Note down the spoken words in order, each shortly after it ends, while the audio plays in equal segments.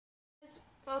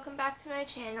Welcome back to my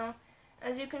channel.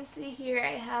 As you can see here,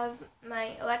 I have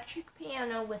my electric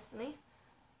piano with me.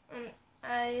 And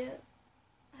I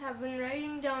have been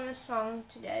writing down a song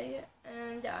today,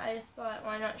 and I thought,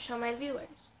 why not show my viewers?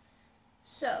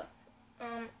 So,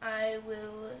 I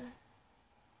will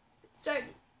get started.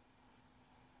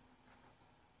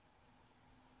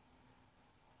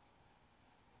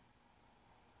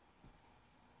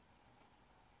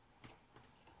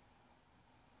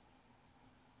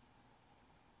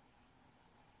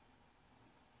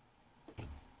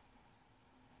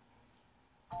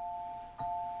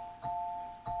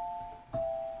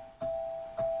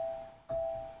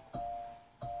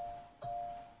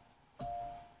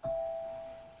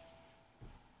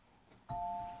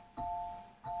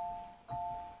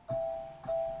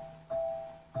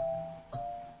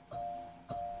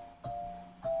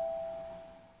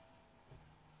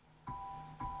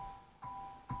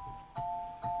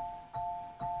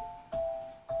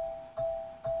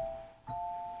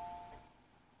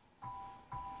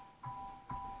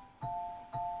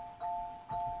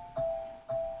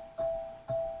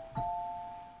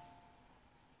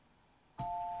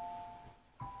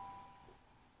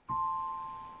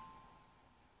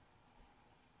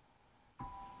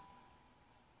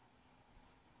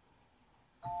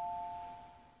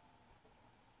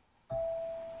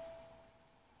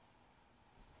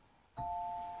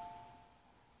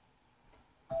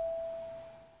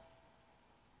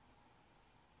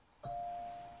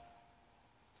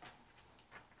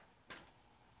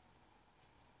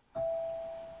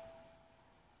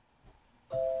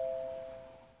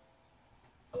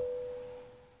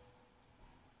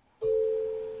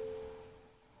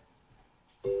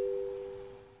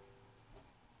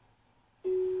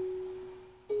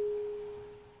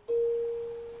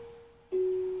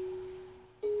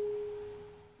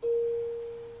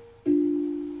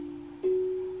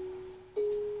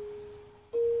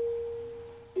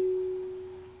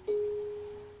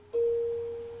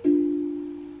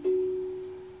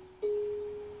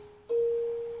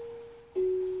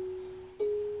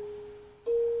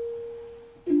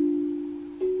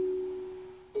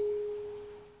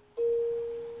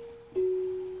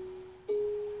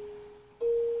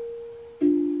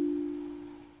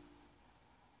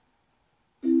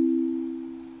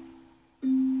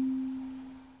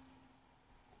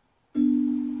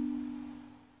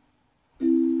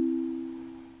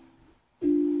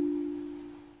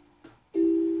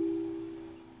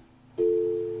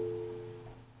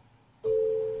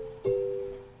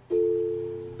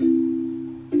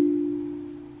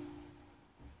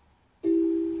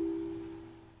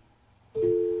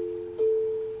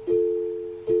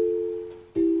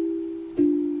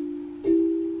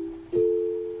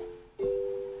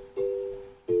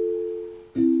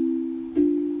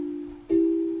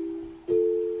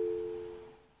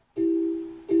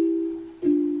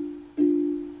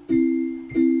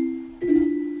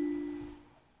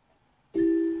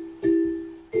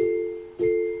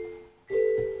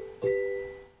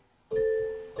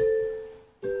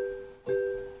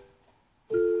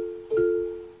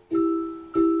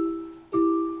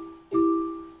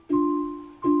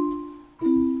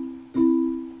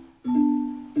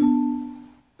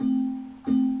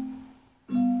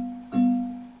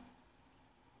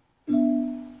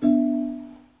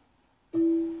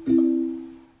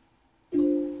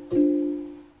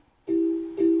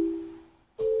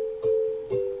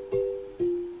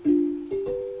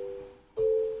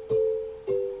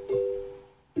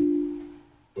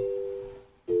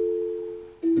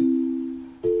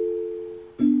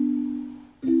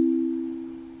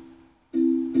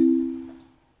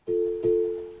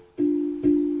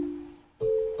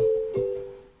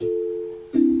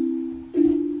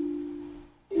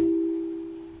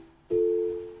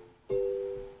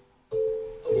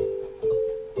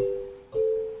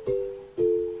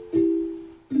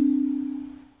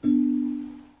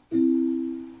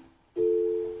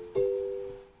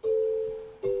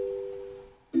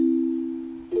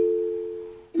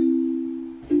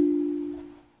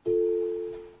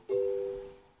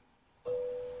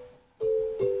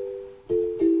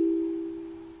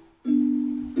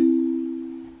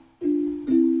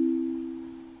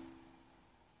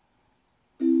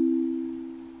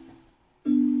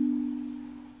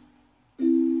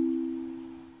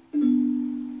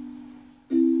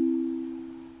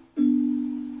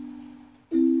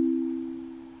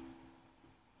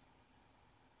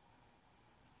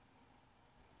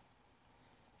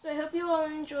 So I hope you all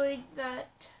enjoyed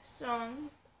that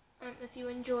song. If you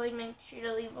enjoyed, make sure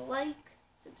to leave a like,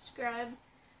 subscribe,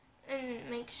 and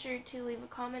make sure to leave a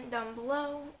comment down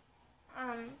below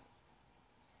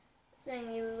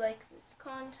saying you like this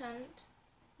content.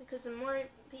 because the more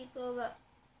people that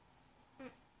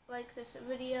like this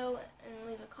video and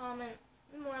leave a comment,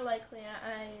 the more likely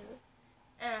I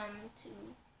am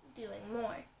to doing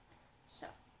more. So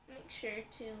make sure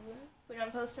to put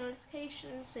on post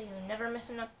notifications so you never miss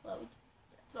an upload.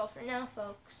 That's all for now,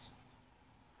 folks.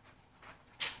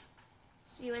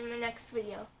 See you in the next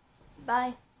video.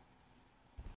 Bye.